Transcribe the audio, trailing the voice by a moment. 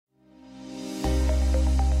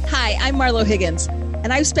Hi, I'm Marlo Higgins,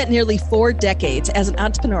 and I've spent nearly 4 decades as an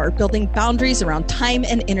entrepreneur building boundaries around time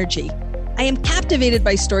and energy. I am captivated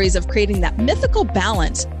by stories of creating that mythical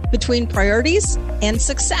balance between priorities and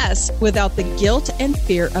success without the guilt and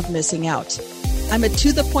fear of missing out. I'm a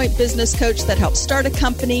to-the-point business coach that helps start a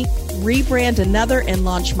company, rebrand another, and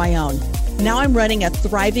launch my own. Now I'm running a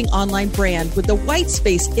thriving online brand with the white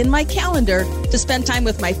space in my calendar to spend time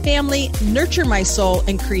with my family, nurture my soul,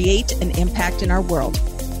 and create an impact in our world.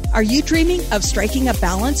 Are you dreaming of striking a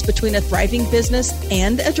balance between a thriving business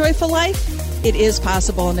and a joyful life? It is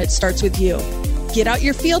possible, and it starts with you. Get out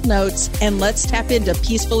your field notes and let's tap into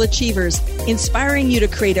Peaceful Achievers, inspiring you to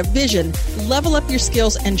create a vision, level up your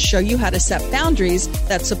skills, and show you how to set boundaries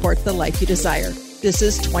that support the life you desire. This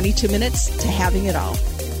is 22 Minutes to Having It All.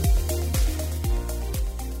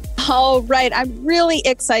 All right. I'm really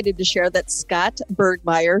excited to share that Scott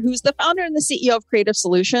Bergmeier, who's the founder and the CEO of Creative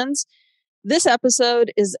Solutions, this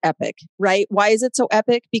episode is epic, right? Why is it so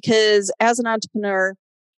epic? Because as an entrepreneur,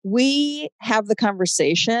 we have the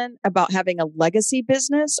conversation about having a legacy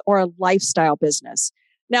business or a lifestyle business.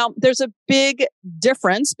 Now, there's a big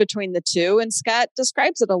difference between the two, and Scott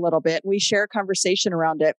describes it a little bit. We share a conversation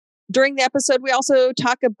around it. During the episode, we also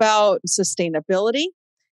talk about sustainability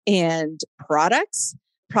and products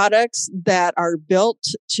that are built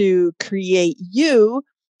to create you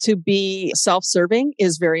to be self-serving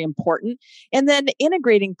is very important. And then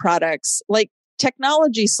integrating products like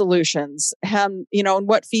technology solutions, and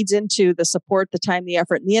what feeds into the support, the time, the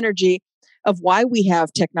effort, and the energy of why we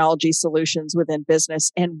have technology solutions within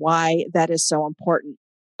business and why that is so important.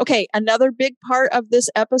 Okay, another big part of this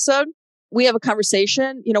episode, we have a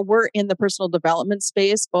conversation. We're in the personal development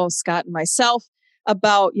space, both Scott and myself,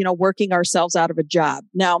 about, working ourselves out of a job.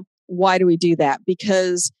 Now, why do we do that?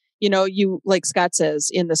 Because you, like Scott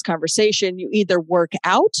says in this conversation, you either work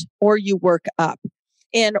out or you work up.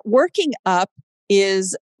 And working up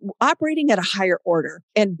is operating at a higher order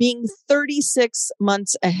and being 36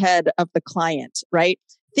 months ahead of the client, right?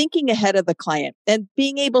 Thinking ahead of the client and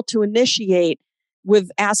being able to initiate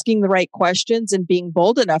with asking the right questions and being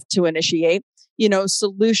bold enough to initiate,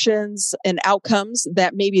 solutions and outcomes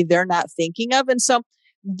that maybe they're not thinking of. And so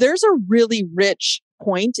there's a really rich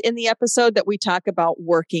point in the episode that we talk about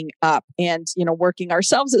working up and, working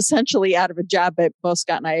ourselves essentially out of a job. But both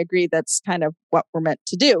Scott and I agree that's kind of what we're meant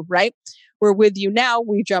to do, right? We're with you now.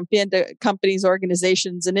 We jump into companies,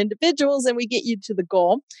 organizations, and individuals, and we get you to the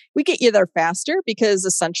goal. We get you there faster because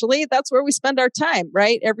essentially that's where we spend our time,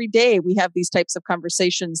 right? Every day we have these types of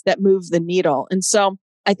conversations that move the needle. And so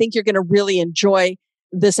I think you're going to really enjoy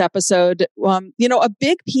this episode. A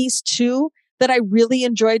big piece too that I really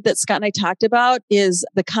enjoyed that Scott and I talked about is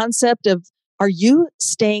the concept of, are you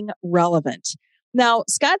staying relevant? Now,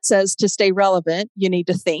 Scott says to stay relevant, you need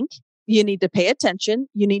to think, you need to pay attention,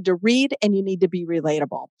 you need to read, and you need to be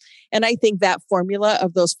relatable. And I think that formula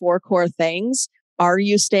of those 4 core things, are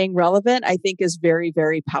you staying relevant, I think is very,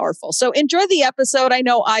 very powerful. So enjoy the episode. I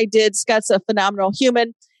know I did. Scott's a phenomenal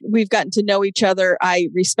human. We've gotten to know each other. I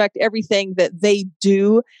respect everything that they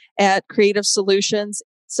do at Creative Solutions.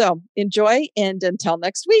 So enjoy, and until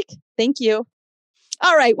next week, thank you.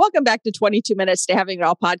 All right. Welcome back to 22 Minutes to Having It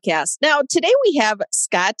All podcast. Now, today we have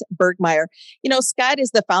Scott Bergmeier. Scott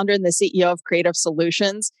is the founder and the CEO of Creative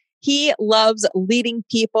Solutions. He loves leading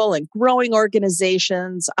people and growing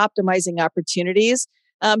organizations, optimizing opportunities.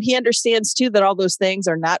 He understands too that all those things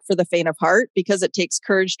are not for the faint of heart because it takes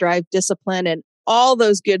courage, drive, discipline, and all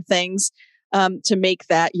those good things to make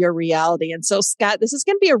that your reality. And so, Scott, this is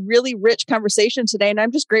going to be a really rich conversation today, and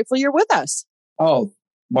I'm just grateful you're with us. Oh,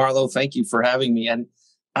 Marlo, thank you for having me. And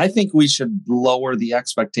I think we should lower the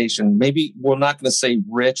expectation. Maybe we're not going to say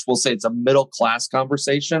rich. We'll say it's a middle class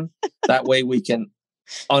conversation. That way we can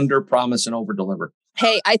under promise and over deliver.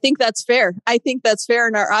 Hey, I think that's fair.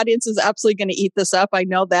 And our audience is absolutely going to eat this up. I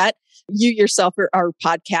know that. You yourself are a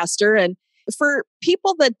podcaster. And for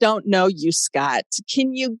people that don't know you, Scott,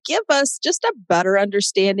 can you give us just a better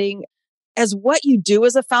understanding as what you do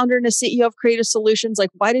as a founder and a CEO of Creative Solutions? Like,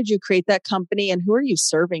 why did you create that company and who are you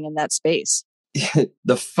serving in that space?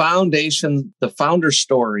 The founder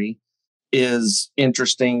story is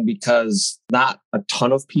interesting because not a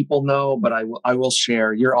ton of people know, but I will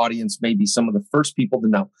share. Your audience may be some of the first people to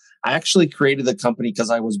know. I actually created the company because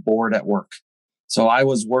I was bored at work. So I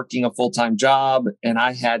was working a full-time job and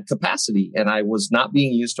I had capacity and I was not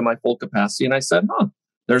being used to my full capacity. And I said,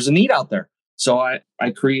 there's a need out there. So I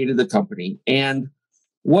created the company. And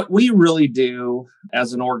what we really do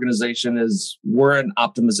as an organization is we're an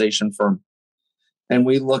optimization firm. And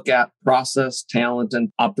we look at process, talent,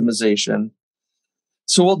 and optimization.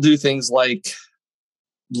 So we'll do things like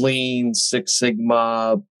Lean, Six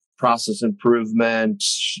Sigma, process improvement,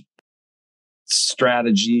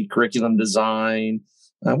 strategy, curriculum design.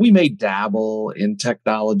 We may dabble in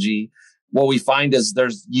technology. What we find is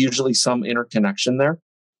there's usually some interconnection there.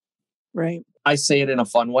 Right. I say it in a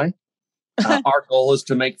fun way. Our goal is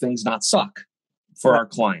to make things not suck for our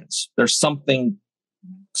clients. There's something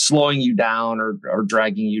slowing you down or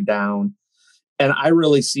dragging you down. And I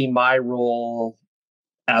really see my role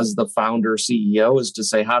as the founder CEO is to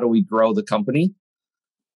say, how do we grow the company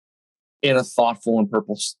in a thoughtful and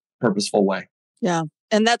purposeful way? Yeah.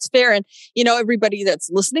 And that's fair. And, everybody that's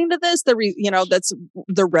listening to this,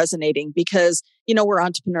 they're resonating because, we're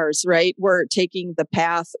entrepreneurs, right? We're taking the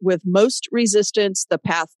path with most resistance, the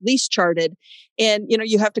path least charted. And,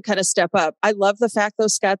 you have to kind of step up. I love the fact though,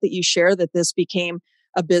 Scott, that you share that this became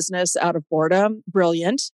a business out of boredom.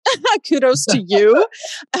 Brilliant. Kudos to you.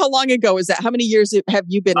 How long ago is that? How many years have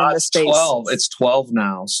you been in this space? 12. It's 12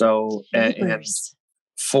 now. So, and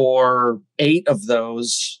for 8 of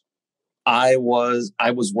those, I was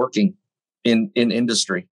working in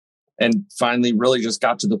industry, and finally really just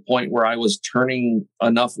got to the point where I was turning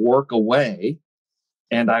enough work away.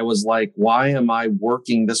 And I was like, why am I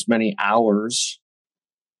working this many hours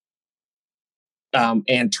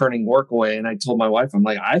and turning work away? And I told my wife, I'm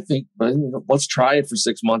like, I think let's try it for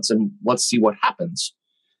 6 months and let's see what happens.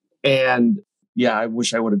 And yeah, I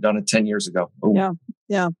wish I would have done it 10 years ago. Ooh. Yeah.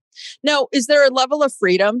 Yeah. Now, is there a level of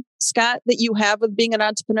freedom, Scott, that you have with being an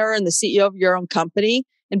entrepreneur and the CEO of your own company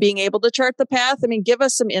and being able to chart the path? I mean, give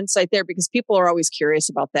us some insight there because people are always curious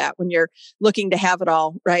about that when you're looking to have it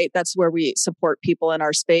all, right? That's where we support people in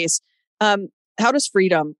our space. How does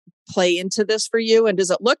freedom play into this for you? And does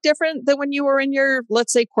it look different than when you were in your,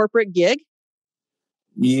 let's say, corporate gig?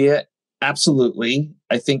 Yeah, absolutely.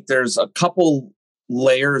 I think there's a couple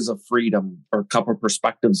layers of freedom or a couple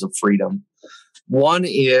perspectives of freedom. One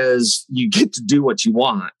is you get to do what you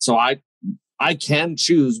want. So I can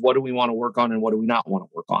choose what do we want to work on and what do we not want to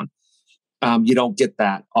work on. You don't get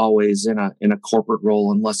that always in a corporate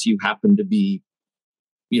role unless you happen to be,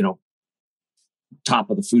 top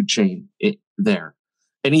of the food chain there.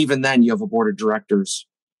 And even then you have a board of directors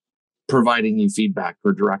providing you feedback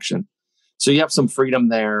or direction. So you have some freedom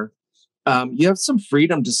there. You have some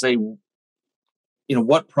freedom to say,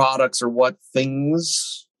 what products or what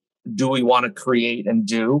things do we want to create and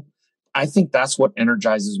do? I think that's what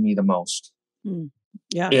energizes me the most.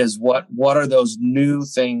 Yeah. Is what are those new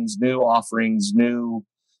things, new offerings, new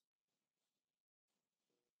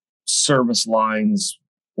service lines,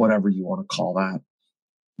 whatever you want to call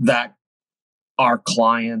that our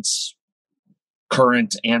clients,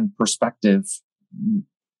 current and prospective,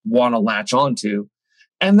 want to latch onto.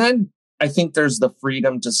 And then I think there's the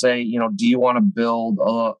freedom to say, do you want to build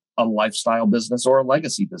a lifestyle business or a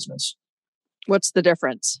legacy business? What's the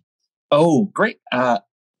difference? Oh, great.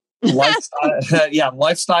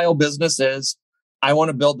 Lifestyle businesses. I want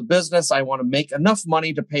to build the business. I want to make enough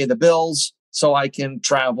money to pay the bills so I can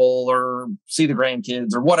travel or see the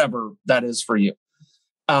grandkids or whatever that is for you.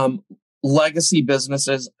 Legacy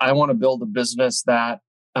businesses. I want to build a business that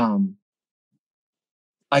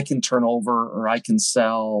I can turn over or I can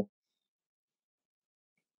sell.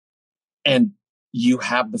 And you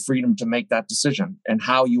have the freedom to make that decision, and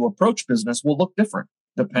how you approach business will look different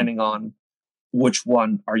depending on which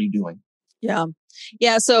one are you doing. Yeah.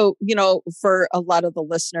 Yeah. So, for a lot of the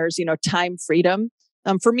listeners, time freedom,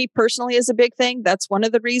 for me personally is a big thing. That's one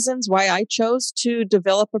of the reasons why I chose to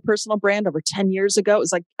develop a personal brand over 10 years ago. It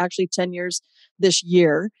was like actually 10 years this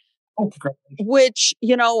year, which,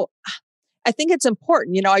 I think it's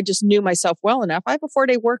important. I just knew myself well enough. I have a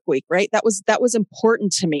 4-day work week, right? That was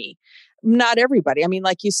important to me. Not everybody. I mean,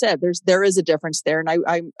 like you said, there is a difference there. And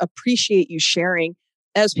I appreciate you sharing.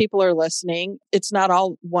 As people are listening, it's not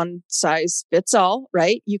all one size fits all,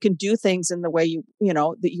 right? You can do things in the way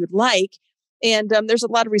that you'd like. And there's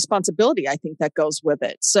a lot of responsibility, I think, that goes with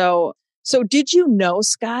it. So did you know,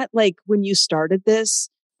 Scott, like when you started this,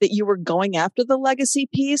 that you were going after the legacy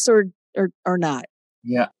piece or not?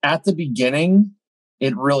 Yeah. At the beginning,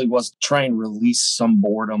 it really was try and release some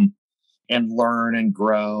boredom and learn and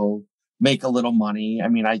grow, make a little money. I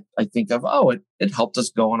mean, I think of, it helped us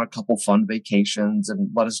go on a couple fun vacations and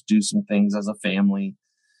let us do some things as a family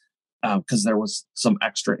because there was some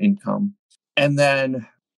extra income. And then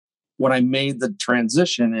when I made the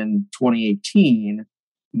transition in 2018,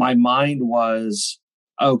 my mind was,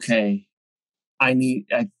 okay, I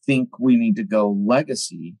think we need to go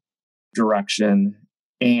legacy direction.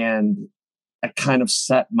 And I kind of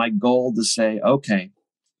set my goal to say, okay,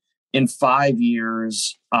 in 5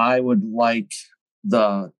 years, I would like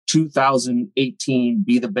the 2018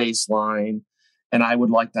 be the baseline, and I would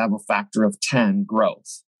like to have a factor of 10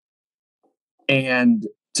 growth. and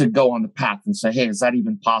to go on the path and say, hey, is that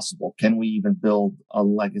even possible? Can we even build a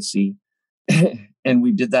legacy? And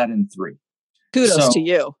we did that in 3. Kudos to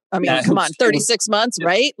you. I mean, yeah, come on, 36 months,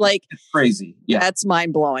 right? Like, it's crazy. Yeah. That's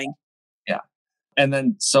mind blowing. Yeah. And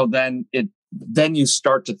then you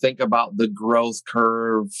start to think about the growth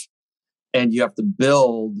curve, and you have to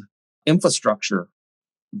build infrastructure,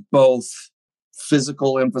 both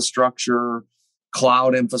physical infrastructure,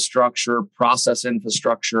 cloud infrastructure, process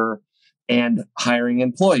infrastructure, and hiring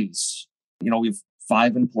employees. We have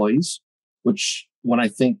 5 employees, which when I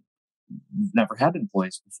think we've never had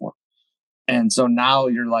employees before. And so now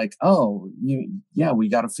you're like, we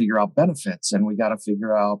got to figure out benefits, and we got to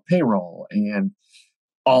figure out payroll and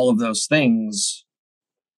all of those things.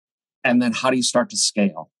 And then how do you start to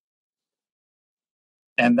scale?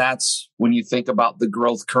 And that's when you think about the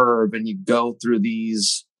growth curve, and you go through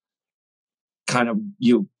these kind of,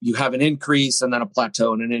 you have an increase and then a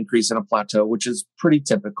plateau and an increase and a plateau, which is pretty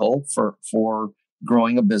typical for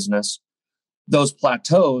growing a business. Those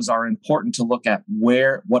plateaus are important to look at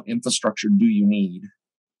what infrastructure do you need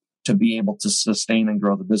to be able to sustain and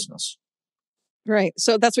grow the business. Right.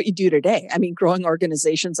 So that's what you do today. I mean, growing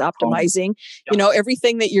organizations, optimizing,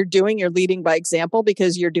 everything that you're doing, you're leading by example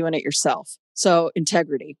because you're doing it yourself. So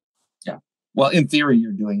integrity. Yeah. Well, in theory,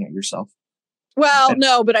 you're doing it yourself. Well,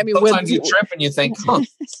 no, but I mean, sometimes you trip and you think,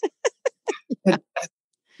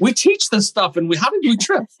 we teach this stuff, and how did we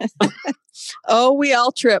trip? Oh, we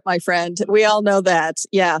all trip, my friend. We all know that.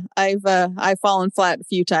 Yeah, I've fallen flat a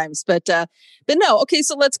few times, but no. Okay,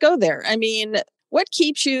 so let's go there. I mean, what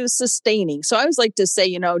keeps you sustaining? So I always like to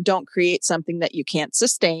say, don't create something that you can't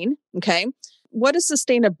sustain. Okay, what does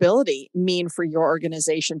sustainability mean for your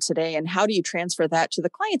organization today, and how do you transfer that to the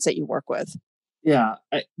clients that you work with? Yeah,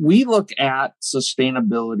 we look at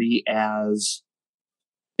sustainability as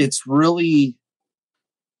it's really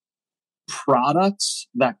products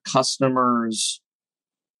that customers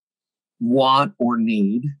want or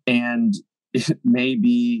need. And it may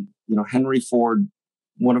be, Henry Ford,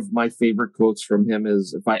 one of my favorite quotes from him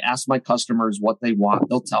is, if I ask my customers what they want,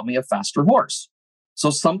 they'll tell me a faster horse. So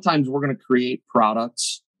sometimes we're going to create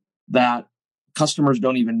products that customers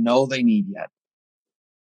don't even know they need yet.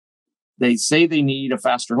 They say they need a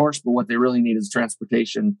faster horse, but what they really need is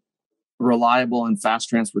transportation, reliable and fast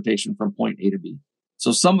transportation from point A to B.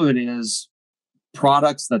 So some of it is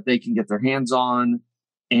products that they can get their hands on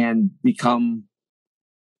and become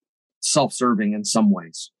self-serving in some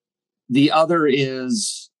ways. The other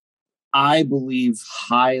is, I believe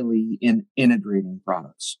highly in integrating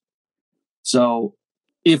products. So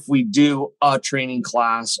if we do a training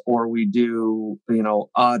class, or we do,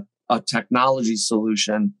 a technology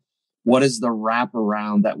solution, what is the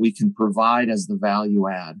wraparound that we can provide as the value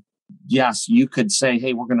add? Yes, you could say,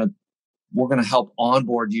 hey, we're going to help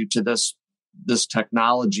onboard you to this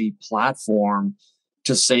technology platform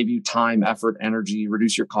to save you time, effort, energy,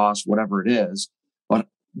 reduce your cost, whatever it is. But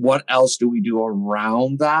what else do we do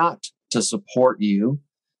around that to support you?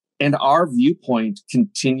 And our viewpoint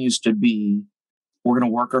continues to be, we're going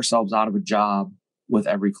to work ourselves out of a job with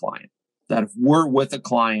every client. That if we're with a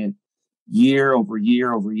client year over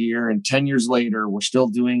year over year, and 10 years later, we're still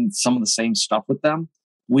doing some of the same stuff with them,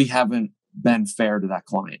 we haven't been fair to that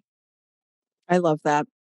client. I love that.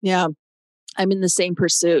 Yeah. I'm in the same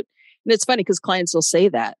pursuit. And it's funny because clients will say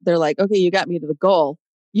that. They're like, okay, you got me to the goal.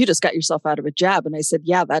 You just got yourself out of a job. And I said,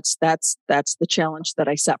 yeah, that's the challenge that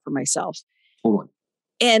I set for myself. Totally.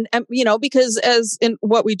 And, because as in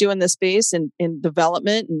what we do in this space and in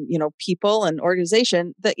development and, people and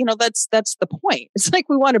organization, that, that's the point. It's like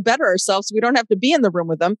we want to better ourselves. We don't have to be in the room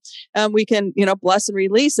with them. We can, bless and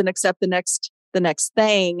release and accept the next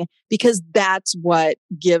thing, because that's what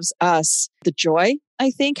gives us the joy,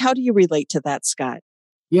 I think. How do you relate to that, Scott?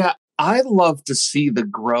 Yeah, I love to see the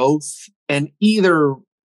growth, and either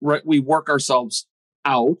we work ourselves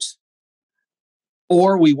out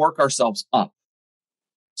or we work ourselves up.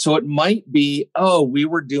 So it might be, we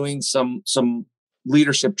were doing some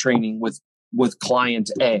leadership training with client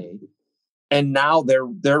A, and now they're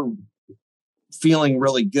feeling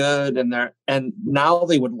really good, and now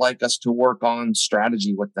they would like us to work on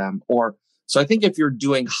strategy with them. So I think if you're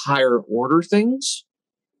doing higher order things,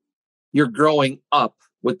 you're growing up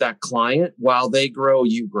with that client. While they grow,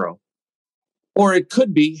 you grow. Or it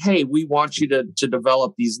could be, hey, we want you to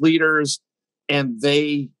develop these leaders, and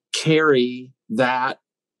they carry that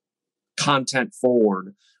content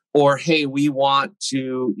forward. Or, hey, we want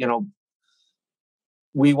to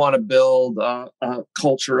build a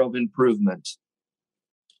culture of improvement.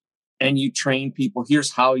 And you train people.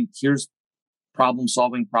 Here's problem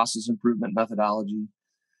solving, process improvement methodology.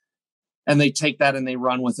 And they take that and they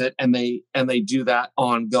run with it and they do that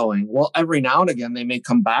ongoing. Well, every now and again, they may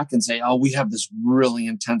come back and say, oh, we have this really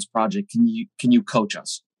intense project. Can you coach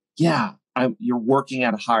us? Yeah, you're working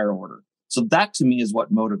at a higher order. So that to me is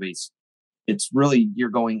what motivates. It's really, you're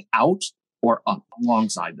going out or up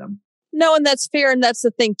alongside them. No, and that's fair. And that's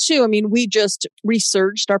the thing too. I mean, we just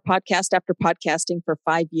resurged our podcast after podcasting for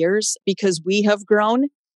 5 years because we have grown.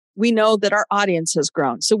 We know that our audience has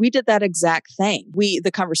grown. So we did that exact thing.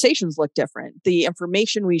 The conversations look different. The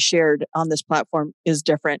information we shared on this platform is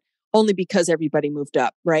different only because everybody moved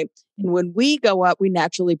up, right? And when we go up, we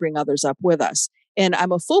naturally bring others up with us. And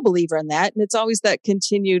I'm a full believer in that. And it's always that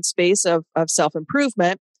continued space of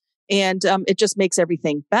self-improvement. And it just makes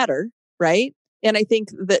everything better, right? And I think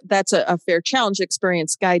that that's a fair challenge.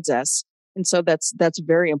 Experience guides us. And so that's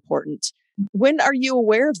very important. When are you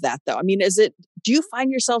aware of that though? I mean, do you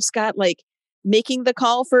find yourself, Scott, like making the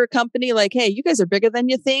call for a company like, hey, you guys are bigger than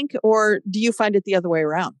you think? Or do you find it the other way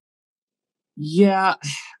around? Yeah,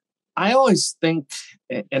 I always think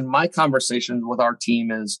in my conversations with our team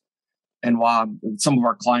is, and while some of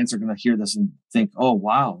our clients are going to hear this and think, oh,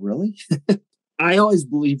 wow, really? I always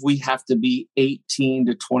believe we have to be 18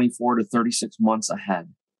 to 24 to 36 months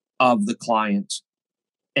ahead of the client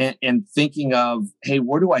and thinking of, hey,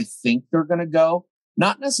 where do I think they're going to go?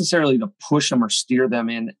 Not necessarily to push them or steer them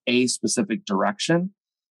in a specific direction,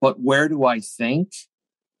 but where do I think?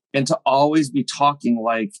 And to always be talking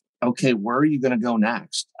like, okay, where are you going to go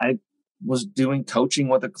next? I was doing coaching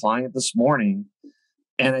with a client this morning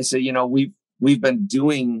and I said, we've been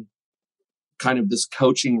doing kind of this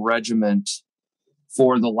coaching regiment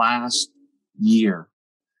for the last year.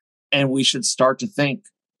 And we should start to think,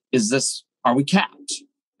 are we capped?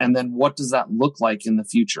 And then what does that look like in the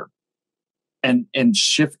future? And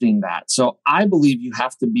shifting that. So I believe you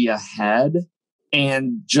have to be ahead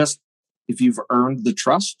and just, if you've earned the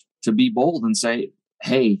trust, to be bold and say,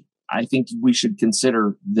 hey, I think we should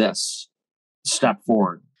consider this step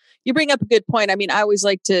forward. You bring up a good point. I mean, I always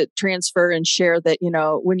like to transfer and share that,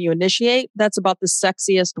 when you initiate, that's about the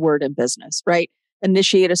sexiest word in business, right?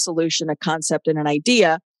 Initiate a solution, a concept, and an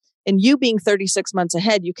idea. And you being 36 months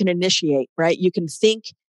ahead, you can initiate, right? You can think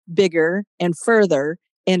bigger and further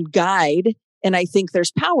and guide. And I think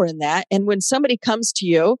there's power in that. And when somebody comes to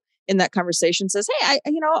you in that conversation says, hey,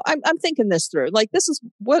 I'm thinking this through. Like, this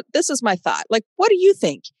is my thought. Like, what do you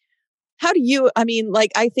think?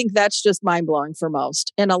 I think that's just mind blowing for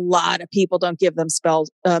most. And a lot of people don't give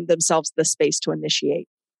themselves the space to initiate.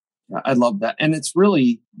 I love that. And it's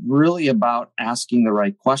really, really about asking the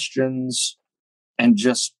right questions and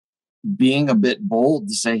just being a bit bold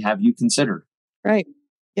to say, have you considered? Right.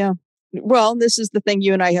 Yeah. Well, this is the thing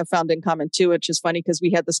you and I have found in common too, which is funny because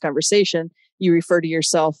we had this conversation. You refer to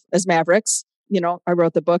yourself as Mavericks. I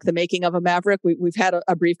wrote the book, The Making of a Maverick. We've had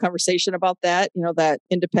a brief conversation about that, that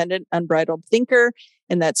independent, unbridled thinker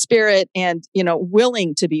and that spirit and,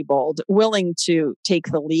 willing to be bold, willing to take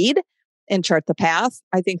the lead and chart the path.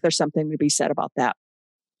 I think there's something to be said about that.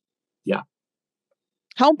 Yeah.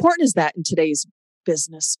 How important is that in today's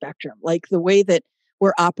business spectrum? Like the way that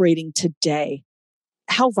we're operating today,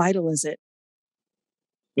 how vital is it?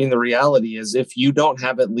 I mean, the reality is if you don't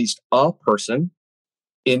have at least a person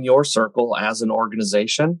in your circle as an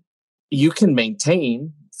organization, you can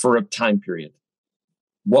maintain for a time period.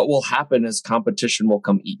 What will happen is competition will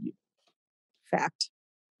come eat you. Fact.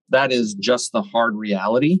 That is just the hard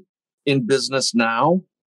reality. In business now,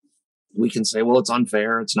 we can say, well, it's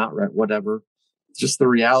unfair. It's not right, whatever. Just the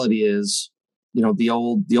reality is, the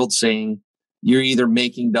old saying, you're either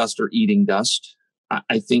making dust or eating dust,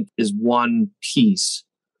 I think is one piece.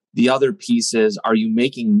 The other piece is, are you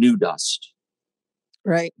making new dust?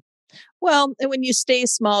 Right. Well, and when you stay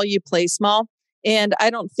small, you play small. And I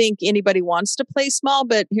don't think anybody wants to play small,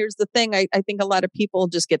 but here's the thing. I think a lot of people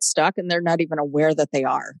just get stuck and they're not even aware that they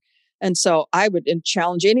are. And so I would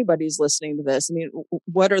challenge anybody who's listening to this. I mean,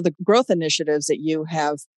 what are the growth initiatives that you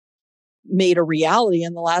have made a reality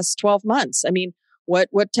in the last 12 months? I mean, what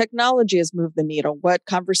technology has moved the needle? What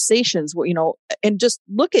conversations, and just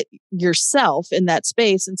look at yourself in that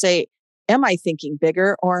space and say, am I thinking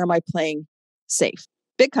bigger or am I playing safe?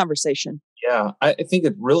 Big conversation. Yeah, I think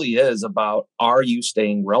it really is about, are you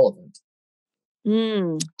staying relevant?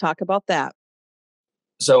 Talk about that.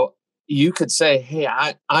 So you could say, hey,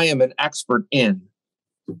 I am an expert in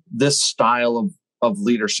this style of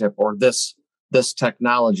leadership or this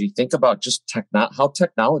technology. Think about just how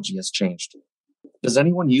technology has changed. Does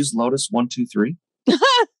anyone use Lotus 1-2-3?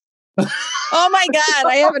 Oh my God,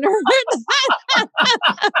 I haven't heard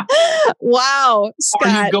that. Wow,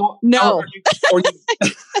 Scott. No.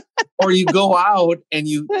 Or you go out and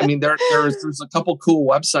there's a couple cool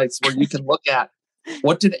websites where you can look at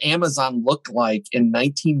what did Amazon look like in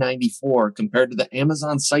 1994 compared to the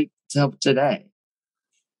Amazon site of today.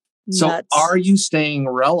 So Nuts. are you staying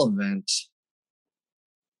relevant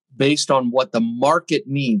based on what the market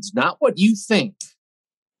needs, not what you think?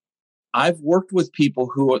 I've worked with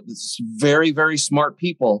people who are very, very smart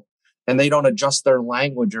people, and they don't adjust their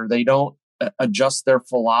language or they don't adjust their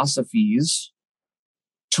philosophies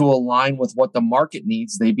to align with what the market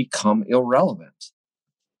needs. They become irrelevant.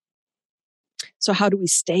 So how do we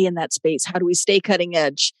stay in that space? How do we stay cutting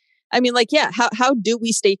edge? I mean, how do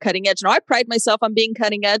we stay cutting edge? Now, I pride myself on being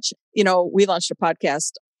cutting edge. We launched a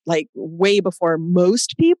podcast like way before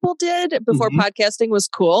most people did, before podcasting was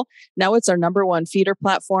cool. Now it's our number one feeder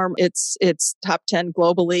platform. It's top 10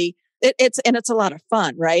 globally. It's a lot of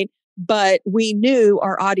fun, right? But we knew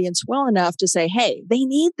our audience well enough to say, hey, they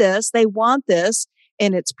need this, they want this,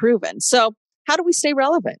 and it's proven. So how do we stay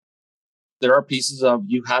relevant? There are pieces of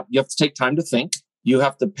you have to take time to think. You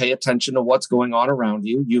have to pay attention to what's going on around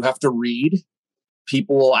you. You have to read.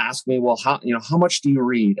 People will ask me, well, how much do you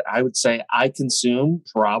read? I would say I consume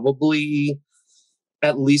probably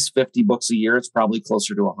at least 50 books a year. It's probably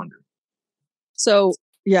closer to 100. So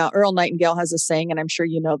yeah, Earl Nightingale has a saying, and I'm sure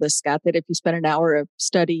you know this, Scott, that if you spend an hour of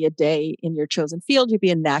study a day in your chosen field, you'd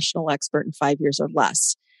be a national expert in 5 years or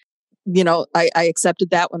less. I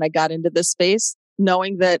accepted that when I got into this space,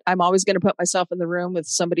 knowing that I'm always going to put myself in the room with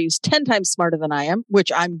somebody who's 10 times smarter than I am,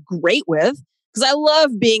 which I'm great with because I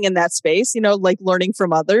love being in that space, like learning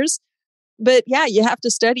from others. But yeah, you have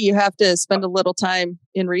to study. You have to spend a little time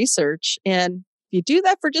in research. And if you do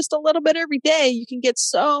that for just a little bit every day, you can get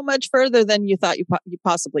so much further than you thought you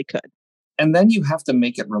possibly could. And then you have to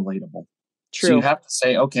make it relatable. True. So you have to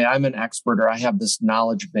say, okay, I'm an expert, or I have this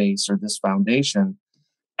knowledge base or this foundation.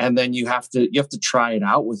 And then you have to try it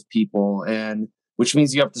out with people, and which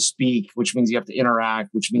means you have to speak, which means you have to interact,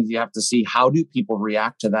 which means you have to see how do people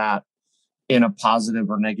react to that in a positive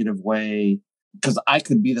or negative way. Because I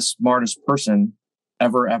could be the smartest person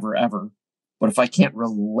ever. But if I can't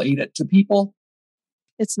relate it to people,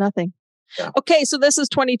 it's nothing. Yeah. Okay, so this is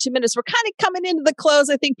 22 minutes. We're kind of coming into the close.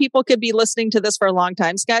 I think people could be listening to this for a long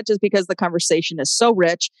time, Scott, just because the conversation is so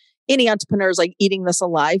rich. Any entrepreneur is like eating this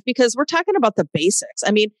alive because we're talking about the basics.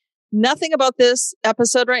 I mean, nothing about this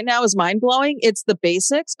episode right now is mind blowing. It's the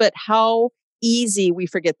basics, but how easy we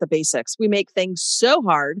forget the basics. We make things so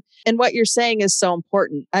hard. And what you're saying is so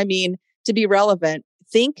important. I mean, to be relevant,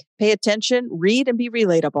 think, pay attention, read, and be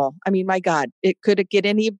relatable. I mean, my God, could it get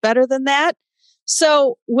any better than that?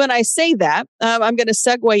 So when I say that, I'm going to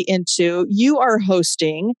segue into you are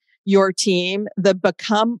hosting your team, the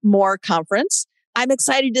Become More Conference. I'm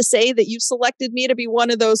excited to say that you've selected me to be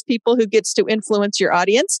one of those people who gets to influence your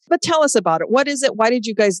audience. But tell us about it. What is it? Why did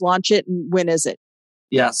you guys launch it? And when is it?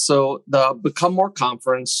 Yeah, so the Become More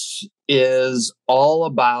Conference is all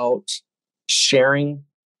about sharing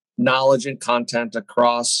knowledge and content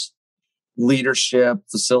across leadership,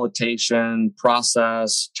 facilitation,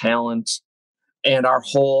 process, talent. And our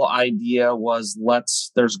whole idea was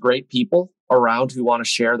there's great people around who want to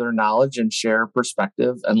share their knowledge and share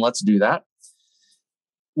perspective, and let's do that.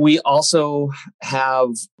 We also have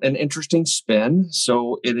an interesting spin.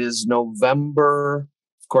 So it is November.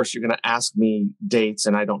 Of course, you're going to ask me dates,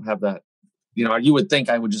 and I don't have that. You would think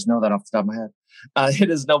I would just know that off the top of my head. It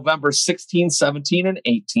is November 16, 17, and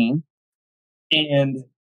 18. And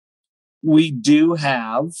we do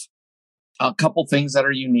have a couple things that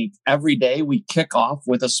are unique. Every day we kick off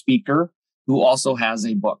with a speaker who also has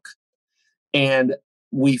a book. And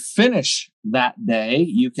we finish that day.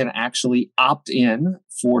 You can actually opt in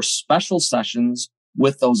for special sessions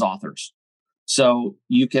with those authors. So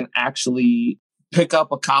you can actually pick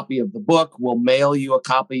up a copy of the book. We'll mail you a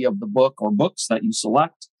copy of the book or books that you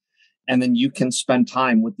select. And then you can spend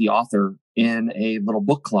time with the author in a little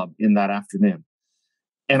book club in that afternoon.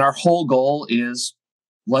 And our whole goal is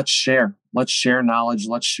let's share knowledge,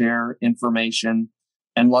 let's share information,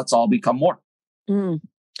 and let's all become more. And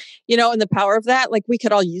the power of that, like we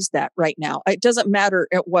could all use that right now. It doesn't matter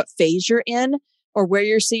at what phase you're in or where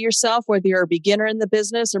you see yourself, whether you're a beginner in the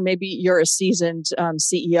business or maybe you're a seasoned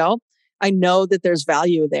CEO. I know that there's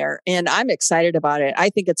value there and I'm excited about it. I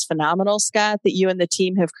think it's phenomenal, Scott, that you and the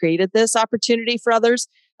team have created this opportunity for others.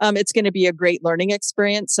 It's going to be a great learning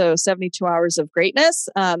experience. So 72 hours of greatness.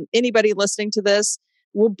 Anybody listening to this,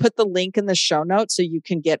 we'll put the link in the show notes so you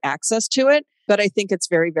can get access to it. But I think it's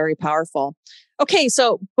very, very powerful. Okay,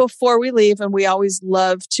 so before we leave, and we always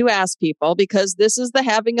love to ask people, because this is the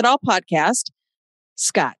Having It All podcast,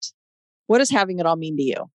 Scott, what does having it all mean to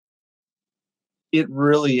you? it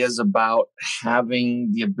really is about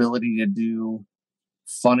having the ability to do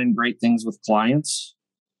fun and great things with clients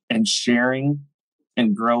and sharing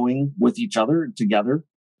and growing with each other together,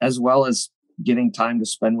 as well as getting time to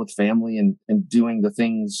spend with family and doing the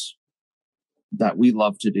things that we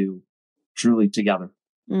love to do truly together.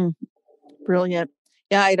 Brilliant.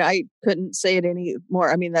 Yeah, I couldn't say it any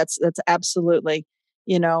more. I mean, that's absolutely,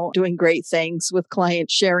 doing great things with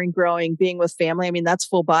clients, sharing, growing, being with family. I mean, that's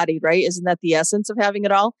full bodied, right? Isn't that the essence of having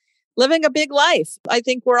it all? Living a big life. I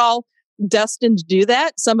think we're all destined to do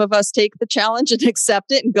that. Some of us take the challenge and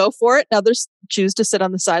accept it and go for it. Others choose to sit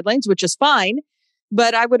on the sidelines, which is fine.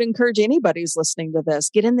 But I would encourage anybody who's listening to this,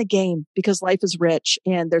 get in the game because life is rich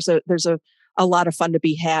and there's a lot of fun to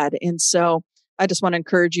be had. And so I just want to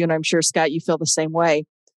encourage you, and I'm sure, Scott, you feel the same way.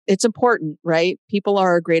 It's important, right? People are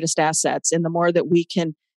our greatest assets. And the more that we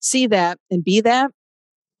can see that and be that,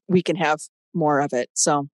 we can have more of it.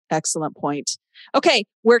 So excellent point. Okay.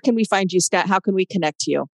 Where can we find you, Scott? How can we connect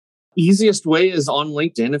to you? Easiest way is on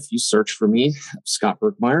LinkedIn. If you search for me, Scott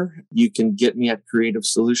Bergmeier, you can get me at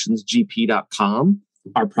creativesolutionsgp.com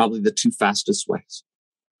are probably the two fastest ways.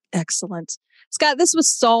 Excellent. Scott, this was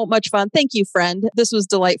so much fun. Thank you, friend. This was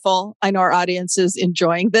delightful. I know our audience is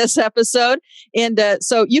enjoying this episode. And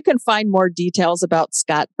so you can find more details about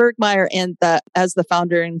Scott Bergmeier and as the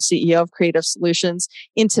founder and CEO of Creative Solutions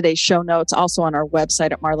in today's show notes, also on our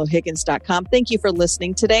website at marlohiggins.com. Thank you for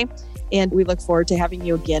listening today. And we look forward to having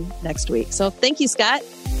you again next week. So thank you, Scott.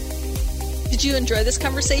 Did you enjoy this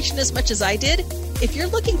conversation as much as I did? If you're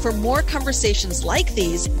looking for more conversations like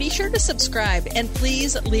these, be sure to subscribe and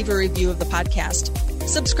please leave a review of the podcast.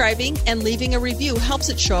 Subscribing and leaving a review helps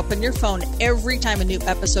it show up on your phone every time a new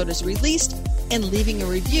episode is released, and leaving a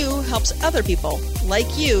review helps other people like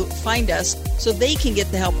you find us so they can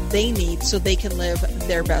get the help they need so they can live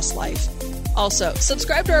their best life. Also,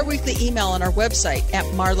 subscribe to our weekly email on our website at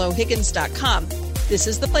marlohiggins.com. This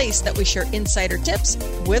is the place that we share insider tips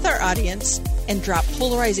with our audience and drop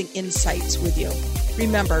polarizing insights with you.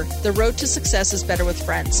 Remember, the road to success is better with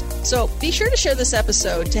friends. So be sure to share this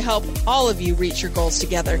episode to help all of you reach your goals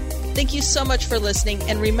together. Thank you so much for listening.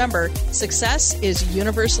 And remember, success is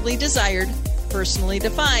universally desired, personally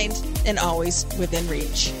defined, and always within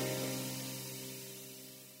reach.